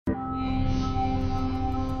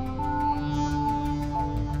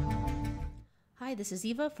Hi, this is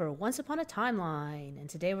Eva for Once Upon a Timeline, and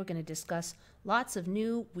today we're going to discuss lots of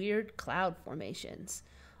new weird cloud formations.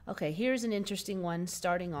 Okay, here's an interesting one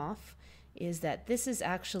starting off, is that this is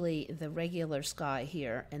actually the regular sky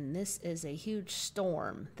here, and this is a huge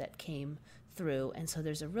storm that came through, and so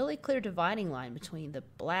there's a really clear dividing line between the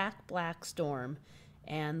black storm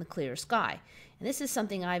and the clear sky. And this is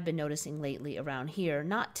something I've been noticing lately around here,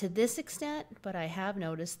 not to this extent, but I have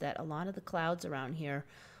noticed that a lot of the clouds around here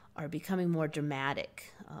are becoming more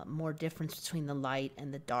dramatic, more difference between the light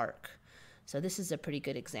and the dark. So this is a pretty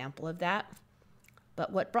good example of that.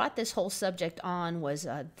 But what brought this whole subject on was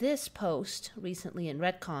this post recently in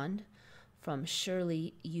Retconned from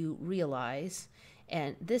Surely You Realize.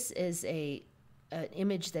 And this is an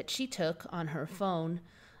image that she took on her phone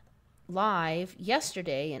live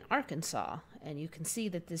yesterday in Arkansas. And you can see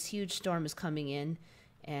that this huge storm is coming in,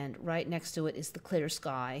 and right next to it is the clear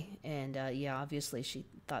sky. And yeah, obviously she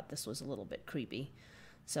thought this was a little bit creepy.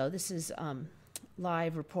 So this is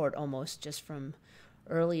live report almost just from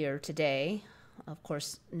earlier today. Of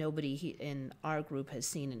course, nobody in our group has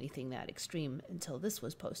seen anything that extreme until this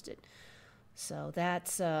was posted. So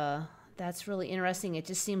that's really interesting. It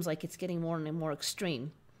just seems like it's getting more and more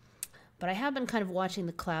extreme. But I have been kind of watching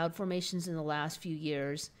the cloud formations in the last few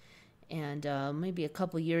years. And maybe a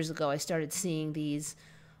couple years ago, I started seeing these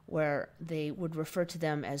where they would refer to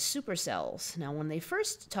them as supercells. Now, when they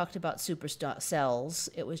first talked about supercells,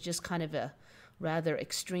 it was just kind of a rather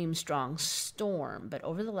extreme, strong storm. But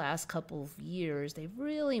over the last couple of years, they've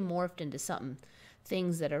really morphed into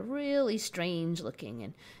things that are really strange looking.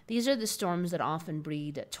 And these are the storms that often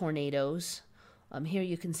breed tornadoes. Here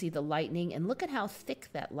you can see the lightning, and look at how thick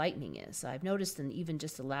that lightning is. I've noticed in even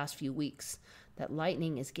just the last few weeks that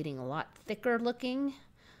lightning is getting a lot thicker looking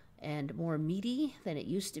and more meaty than it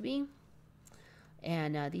used to be.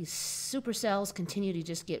 And these supercells continue to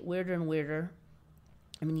just get weirder and weirder.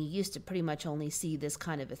 I mean, you used to pretty much only see this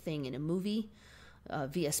kind of a thing in a movie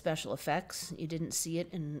via special effects. You didn't see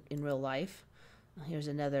it in real life. Here's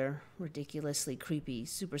another ridiculously creepy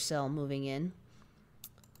supercell moving in.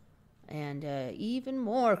 And even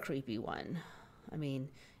more creepy one. I mean,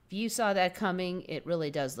 if you saw that coming, it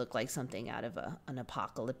really does look like something out of an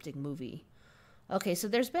apocalyptic movie. Okay, so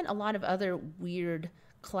there's been a lot of other weird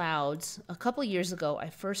clouds. A couple years ago, I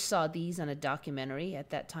first saw these on a documentary. At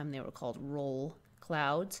that time, they were called roll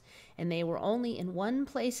clouds, and they were only in one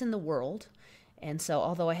place in the world. And so,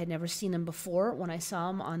 although I had never seen them before, when I saw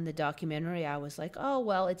them on the documentary, I was like, oh,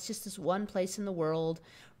 well, it's just this one place in the world,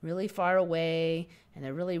 really far away, and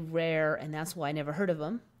they're really rare, and that's why I never heard of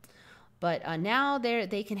them. But now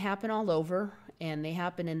they can happen all over, and they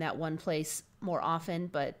happen in that one place more often,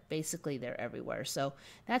 but basically they're everywhere. So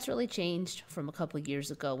that's really changed from a couple of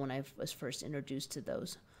years ago when I was first introduced to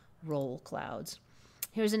those roll clouds.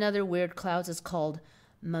 Here's another weird cloud. It's called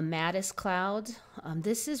mammatus clouds.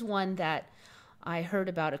 This is one that I heard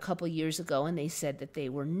about a couple years ago, and they said that they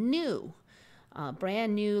were new,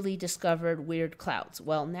 brand newly discovered weird clouds.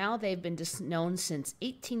 Well, now they've been known since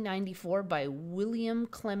 1894 by William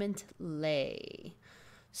Clement Lay.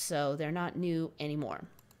 So they're not new anymore.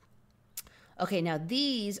 Okay, now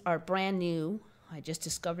these are brand new. I just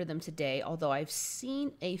discovered them today, although I've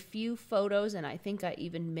seen a few photos, and I think I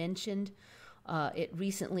even mentioned it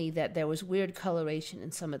recently that there was weird coloration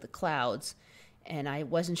in some of the clouds, and I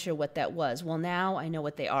wasn't sure what that was. Well, now I know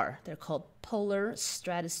what they are. They're called polar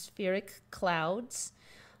stratospheric clouds.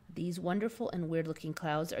 These wonderful and weird-looking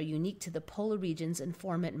clouds are unique to the polar regions and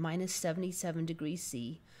form at minus 77 degrees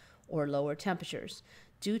C or lower temperatures.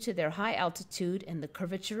 Due to their high altitude and the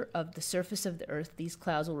curvature of the surface of the Earth, these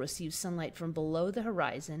clouds will receive sunlight from below the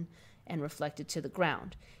horizon and reflect it to the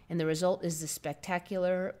ground. And the result is the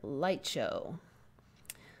spectacular light show.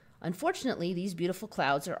 Unfortunately, these beautiful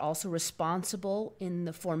clouds are also responsible in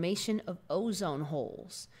the formation of ozone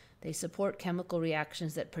holes. They support chemical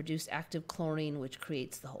reactions that produce active chlorine, which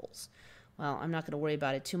creates the holes. Well, I'm not going to worry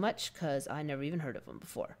about it too much because I never even heard of them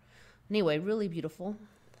before. Anyway, really beautiful.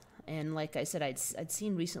 And like I said, I'd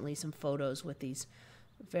seen recently some photos with these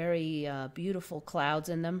very beautiful clouds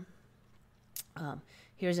in them.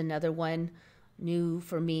 Here's another one, new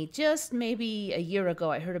for me. Just maybe a year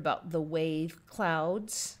ago, I heard about the wave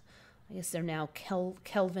clouds. I guess they're now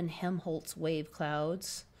Kelvin-Helmholtz wave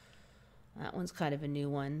clouds. That one's kind of a new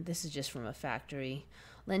one. This is just from a factory.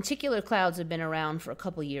 Lenticular clouds have been around for a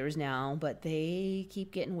couple years now, but they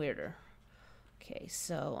keep getting weirder. Okay,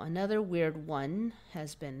 so another weird one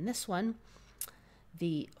has been this one.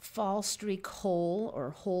 The fall streak hole or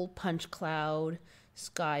hole punch cloud,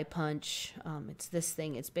 sky punch. It's this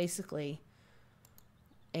thing. It's basically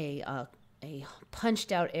a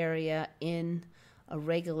punched out area in a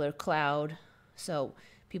regular cloud So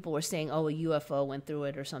people were saying, oh, a UFO went through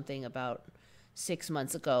it or something about 6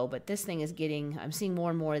 months ago. But this thing is getting, I'm seeing more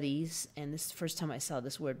and more of these. And this is the first time I saw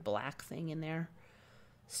this weird black thing in there.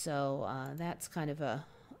 So that's kind of a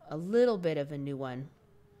little bit of a new one.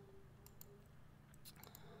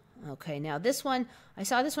 Okay, now this one, I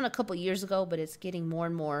saw this one a couple years ago, but it's getting more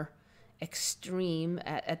and more extreme.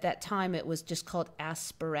 At that time, it was just called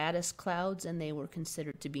asperatus clouds, and they were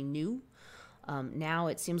considered to be new. Now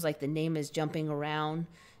it seems like the name is jumping around,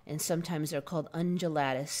 and sometimes they're called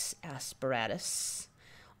undulatus asperatus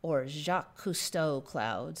or Jacques Cousteau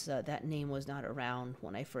clouds. That name was not around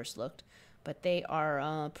when I first looked, but they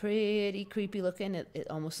are pretty creepy looking. It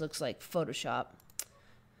almost looks like Photoshop.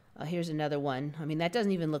 Here's another one. I mean, that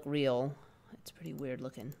doesn't even look real. It's pretty weird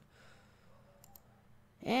looking.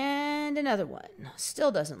 And another one.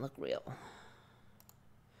 Still doesn't look real.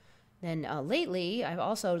 Then lately, I've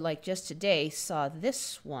also, like just today, saw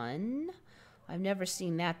this one. I've never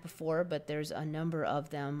seen that before, but there's a number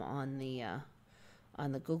of them on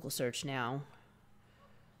the Google search now.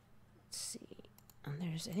 Let's see.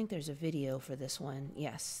 I think there's a video for this one.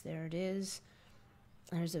 Yes, there it is.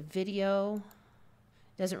 There's a video.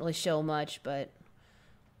 Doesn't really show much, but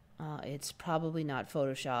it's probably not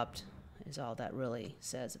photoshopped, is all that really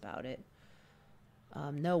says about it.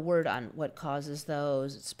 No word on what causes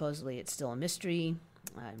those. Supposedly it's still a mystery.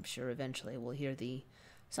 I'm sure eventually we'll hear the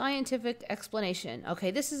scientific explanation.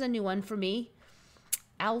 Okay, this is a new one for me.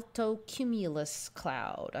 Alto cumulus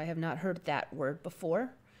cloud. I have not heard that word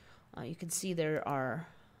before. You can see there are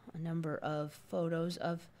a number of photos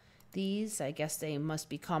of these. I guess they must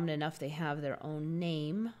be common enough they have their own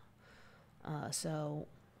name. So,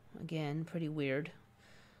 again, pretty weird.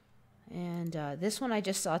 And this one I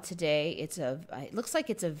just saw today. It looks like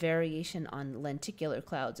it's a variation on lenticular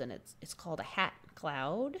clouds, and it's called a hat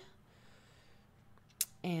cloud.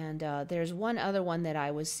 And there's one other one that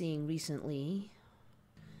I was seeing recently.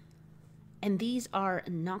 And these are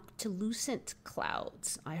Noctilucent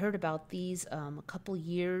Clouds. I heard about these a couple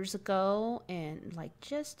years ago, and like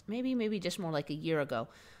maybe just more like a year ago.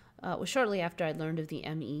 It was shortly after I learned of the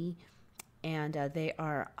ME, and they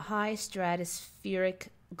are high stratospheric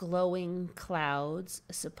glowing clouds.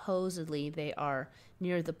 Supposedly they are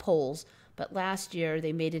near the poles, but last year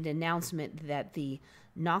they made an announcement that the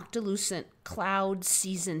Noctilucent Cloud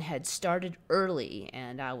season had started early,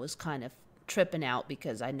 and I was kind of tripping out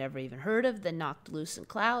because I never even heard of the Noctilucent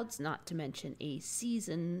Clouds, not to mention a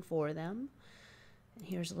season for them. And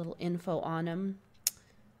here's a little info on them.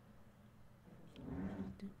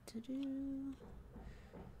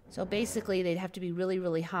 So basically they'd have to be really,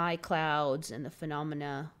 really high clouds, and the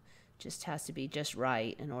phenomena just has to be just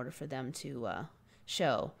right in order for them to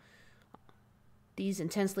show. These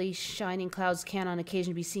intensely shining clouds can on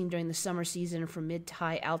occasion be seen during the summer season from mid to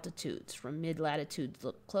high altitudes. From mid-latitudes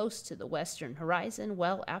look close to the western horizon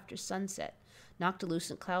well after sunset.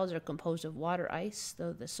 Noctilucent clouds are composed of water ice,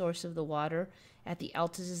 though the source of the water at the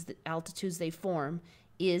altitudes they form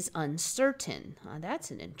is uncertain.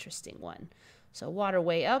 That's an interesting one. So water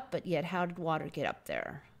way up, but yet how did water get up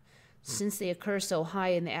there? Since they occur so high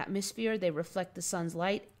in the atmosphere, they reflect the sun's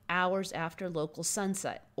light hours after local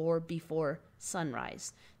sunset or before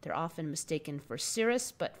sunrise. They're often mistaken for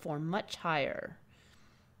cirrus, but form much higher.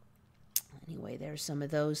 Anyway, there's some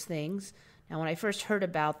of those things. Now, when I first heard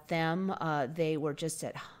about them, they were just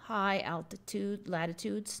at high altitude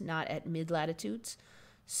latitudes, not at mid-latitudes.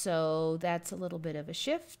 So that's a little bit of a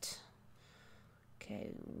shift. Okay,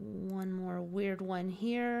 one more weird one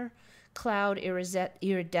here. Cloud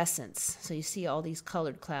iridescence. So you see all these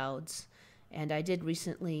colored clouds. And I did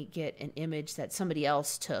recently get an image that somebody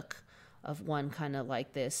else took of one kind of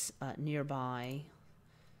like this nearby.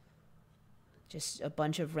 Just a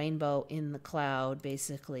bunch of rainbow in the cloud,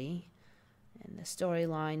 basically. And the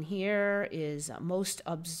storyline here is most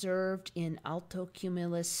observed in alto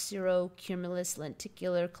cumulus, cirro-cumulus,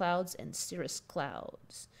 lenticular clouds, and cirrus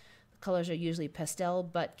clouds. The colors are usually pastel,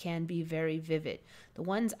 but can be very vivid. The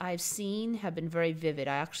ones I've seen have been very vivid.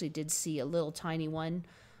 I actually did see a little tiny one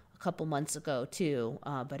a couple months ago, too,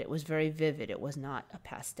 but it was very vivid. It was not a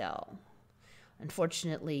pastel.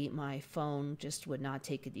 Unfortunately, my phone just would not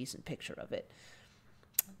take a decent picture of it.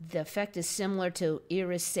 The effect is similar to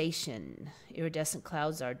iridescence. Iridescent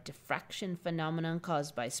clouds are diffraction phenomenon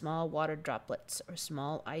caused by small water droplets or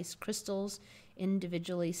small ice crystals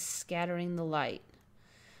individually scattering the light.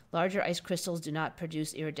 Larger ice crystals do not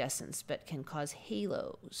produce iridescence, but can cause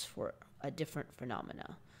halos for a different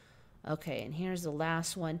phenomena. Okay, and here's the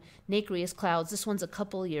last one. Nacreous clouds. This one's a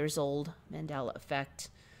couple years old. Mandela Effect.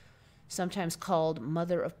 Sometimes called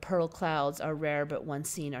mother of pearl clouds, are rare, but once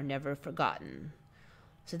seen are never forgotten.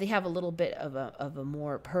 So they have a little bit of a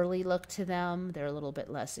more pearly look to them. They're a little bit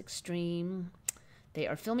less extreme. They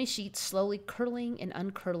are filmy sheets slowly curling and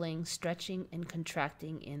uncurling, stretching and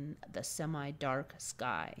contracting in the semi-dark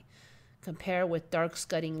sky. Compare with dark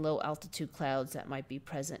scudding low-altitude clouds that might be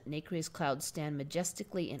present. Nacreous clouds stand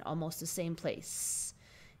majestically in almost the same place,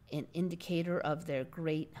 an indicator of their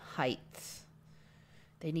great height.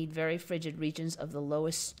 They need very frigid regions of the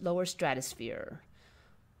lower stratosphere,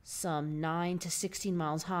 some 9 to 16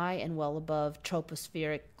 miles high and well above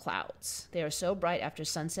tropospheric clouds. They are so bright after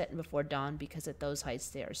sunset and before dawn because at those heights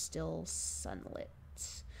they are still sunlit.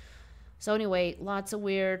 So anyway, lots of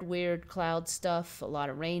weird cloud stuff, a lot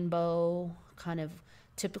of rainbow, kind of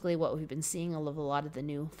typically what we've been seeing, a lot of the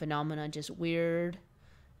new phenomena, just weird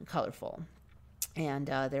and colorful. And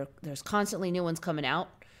there's constantly new ones coming out,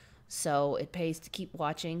 so it pays to keep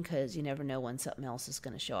watching because you never know when something else is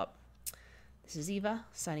going to show up. This is Eva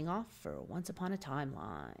signing off for Once Upon a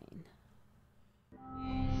Timeline.